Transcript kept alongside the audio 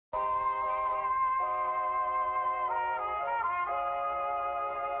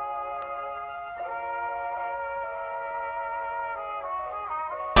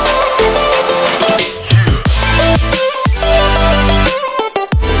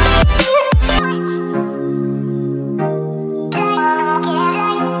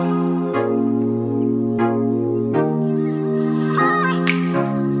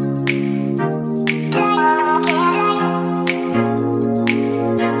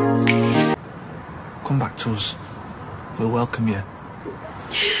back to us. We'll welcome you.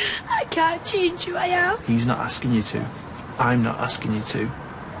 I can't change who I am. He's not asking you to. I'm not asking you to.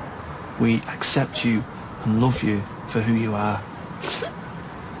 We accept you and love you for who you are.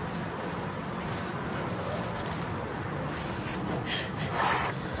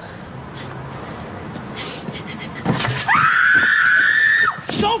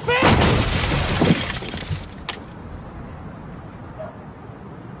 Sophie!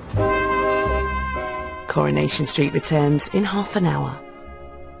 Coronation Street returns in half an hour.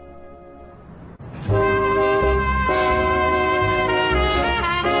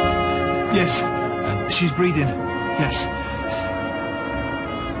 Yes, she's breathing. Yes.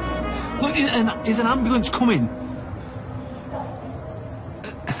 Look, is an ambulance coming?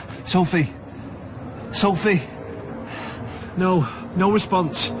 Sophie. Sophie. No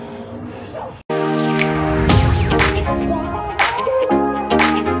response.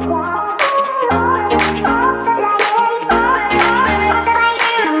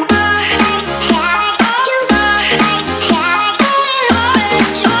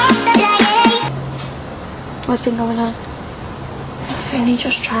 What's been going on? Nothing, he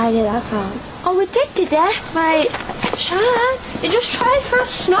just tried it, that's all. Oh, we did it? Right, Shan, you just tried for a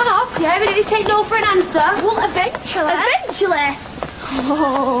snog. Yeah, but did he take no for an answer? Well, eventually. Eventually?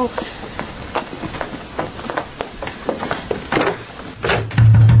 Oh.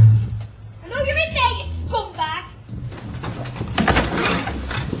 Hello, you're in there, you scumbag.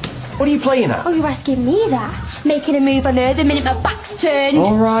 What are you playing at? Oh, you're asking me that? Making a move on her the minute my back's turned.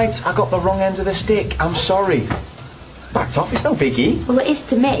 All right, I got the wrong end of the stick. I'm sorry. Backed off, it's no biggie. Well, it is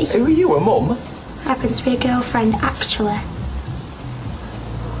to me. Who are you, a mum? Happens to be a girlfriend, actually.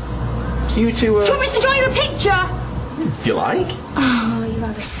 You two, Do you want me to draw you a picture? You like? Oh, you are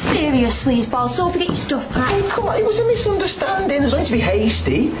a serious sleazeball, so forget your stuff, Pat. Hey, come on, it was a misunderstanding. There's only to be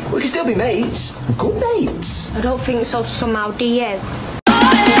hasty. We can still be mates. Good mates. I don't think so somehow, do you?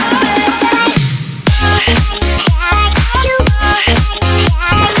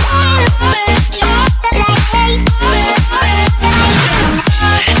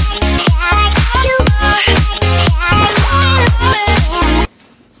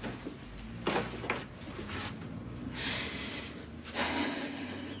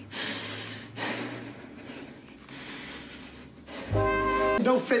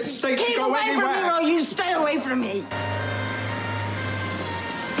 No fit state to Keep go away anywhere. from me, or you stay away from me.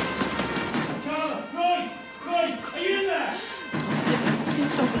 Roy, are you in there?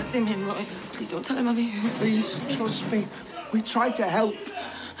 Please don't let him in, Roy. Please don't tell him I'm here. Please, trust me. We tried to help.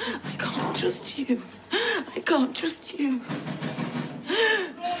 I can't trust you. I can't trust you.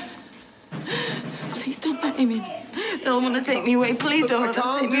 Please don't let him in. They'll want to take me away. Please don't let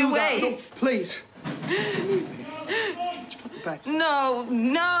them take me away. No, please. Believe me. It's for the best. No.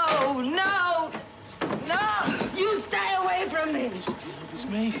 You stay away from me. It's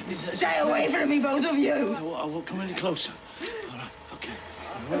me. Stay away from me, both of you. I won't come any closer. All right, okay.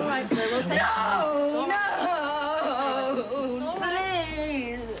 All right, sir, we'll take No.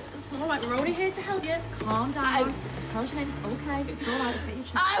 Please. It's all right, we're only here to help you. Calm down. Tell your name it's okay. It's all right, let's get your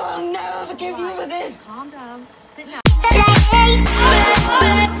chest. I will never forgive you for this. Calm down. Sit down.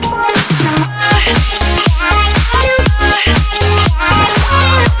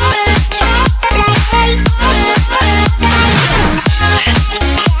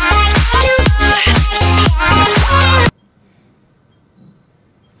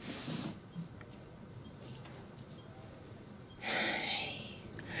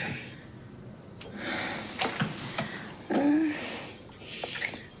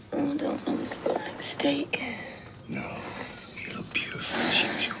 Steak. No, you look beautiful as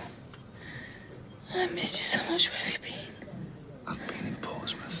usual. I missed you so much. Where have you been? I've been in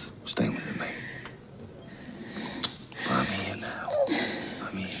Portsmouth, staying with the mate. But I'm here now.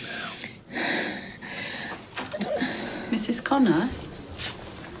 Mrs. Connor?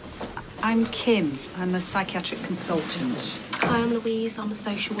 I'm Kim. I'm a psychiatric consultant. Hi, I'm Louise. I'm a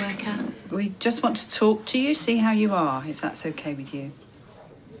social worker. We just want to talk to you, see how you are, if that's okay with you.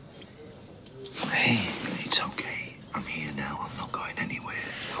 Hey, it's okay. I'm here now. I'm not going anywhere.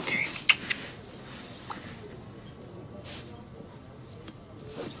 Okay?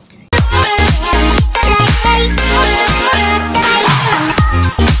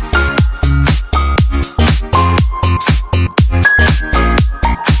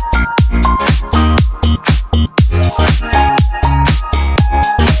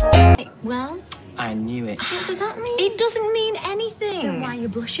 Well, I knew it. what does that mean? It doesn't mean anything. Then why are you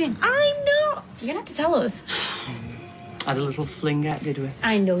blushing? I'm not. You're gonna have to tell us. Had a little fling at, did we?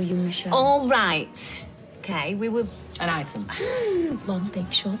 I know you, Michelle. All right. Okay, we were... An item. Long,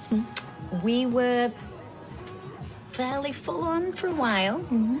 big, short, small. We were fairly full on for a while.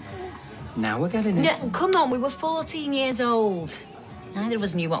 Now we're getting it. Yeah, come on, we were 14 years old. Neither of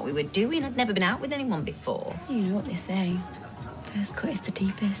us knew what we were doing. I'd never been out with anyone before. You know what they say. First cut is the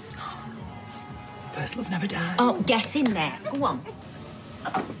deepest. First love never dies. Oh, get in there. Go on.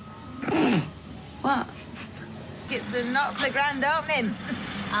 What? It's not the grand opening.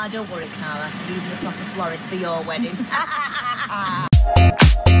 Ah, don't worry, Cara. I'm using a proper florist for your wedding.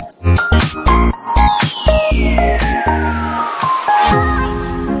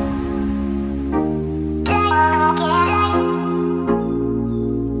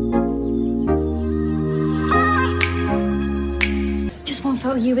 Just one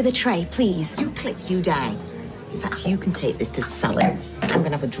photo of you with a tray, please. You click, you die. In fact, you can take this to Sally. I'm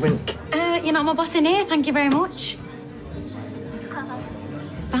gonna have a drink. You're not my boss in here, thank you very much.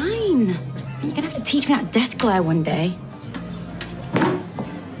 Fine. You're gonna have to teach me that death glare one day.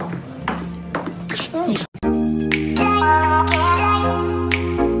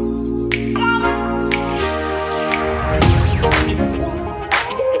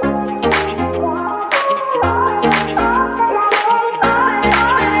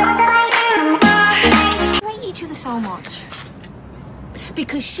 So much.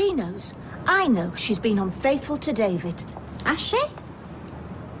 Because she knows, I know she's been unfaithful to David. Has she?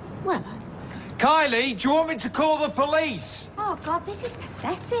 Well, Kylie, do you want me to call the police? oh God, this is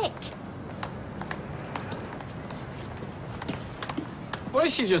pathetic. What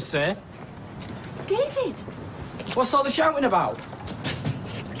did she just say? David! What's all the shouting about?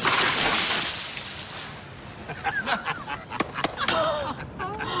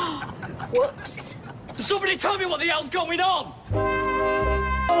 Whoops. Somebody tell me what the hell's going on!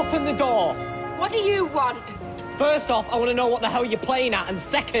 Open the door! What do you want? First off, I want to know what the hell you're playing at, and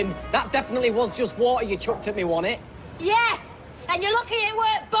second, that definitely was just water you chucked at me, wasn't it? Yeah, and you're lucky it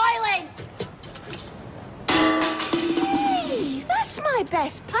weren't boiling. Hey, that's my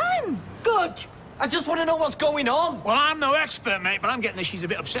best pan. Good. I just want to know what's going on. Well, I'm no expert, mate, but I'm getting that she's a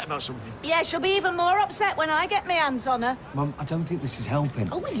bit upset about something. Yeah, she'll be even more upset when I get my hands on her. Mum, I don't think this is helping.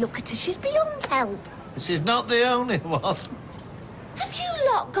 Oh, look at her, she's beyond help. She's not the only one. Have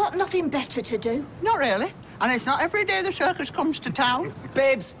you lot got nothing better to do? Not really. And it's not every day the circus comes to town.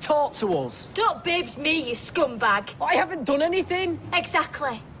 Babes, talk to us. Don't babes me, you scumbag. I haven't done anything.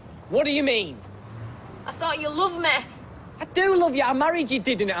 Exactly. What do you mean? I thought you loved me. I do love you. I married you,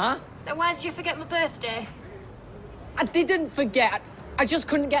 didn't I? Then why did you forget my birthday? I didn't forget. I just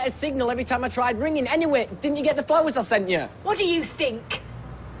couldn't get a signal every time I tried ringing. Anyway, didn't you get the flowers I sent you? What do you think?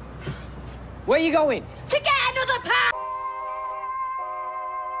 Where are you going? To get another pan!